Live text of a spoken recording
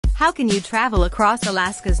How can you travel across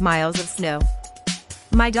Alaska's miles of snow?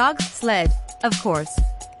 My dog sled, of course.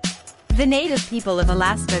 The native people of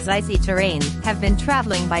Alaska's icy terrain have been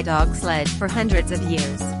traveling by dog sled for hundreds of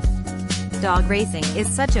years. Dog racing is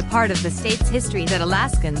such a part of the state's history that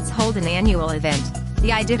Alaskans hold an annual event, the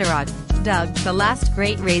Iditarod, dubbed the last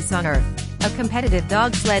great race on Earth, a competitive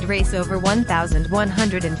dog sled race over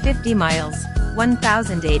 1,150 miles,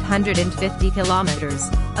 1,850 kilometers,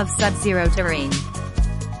 of sub-zero terrain.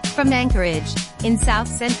 From Anchorage, in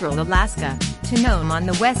south-central Alaska, to Nome on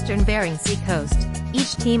the western Bering Sea coast,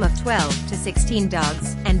 each team of 12 to 16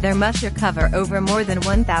 dogs and their musher cover over more than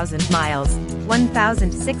 1,000 miles,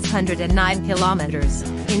 1,609 kilometers,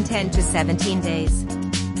 in 10 to 17 days.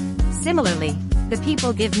 Similarly, the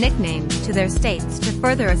people give nicknames to their states to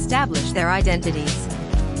further establish their identities.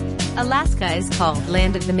 Alaska is called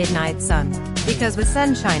Land of the Midnight Sun, because the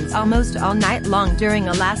sun shines almost all night long during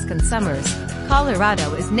Alaskan summers.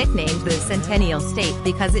 Colorado is nicknamed the Centennial State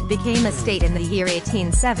because it became a state in the year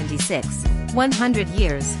 1876, 100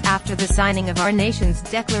 years after the signing of our nation's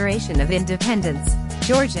Declaration of Independence.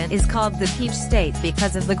 Georgia is called the Peach State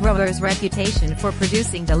because of the grower's reputation for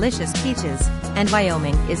producing delicious peaches, and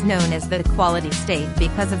Wyoming is known as the Equality State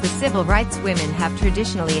because of the civil rights women have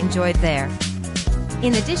traditionally enjoyed there.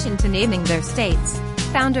 In addition to naming their states,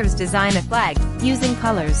 founders design a flag, using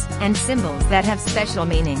colors and symbols that have special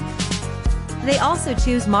meaning. They also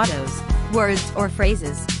choose mottos, words or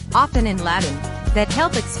phrases, often in Latin, that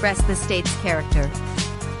help express the state's character.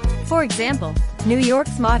 For example, New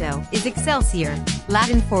York's motto is Excelsior,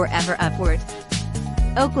 Latin for ever upward.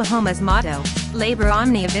 Oklahoma's motto, Labor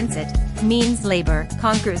Omnia Vincit, means labor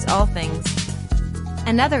conquers all things.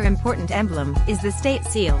 Another important emblem is the state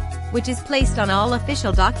seal, which is placed on all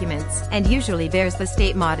official documents and usually bears the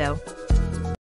state motto.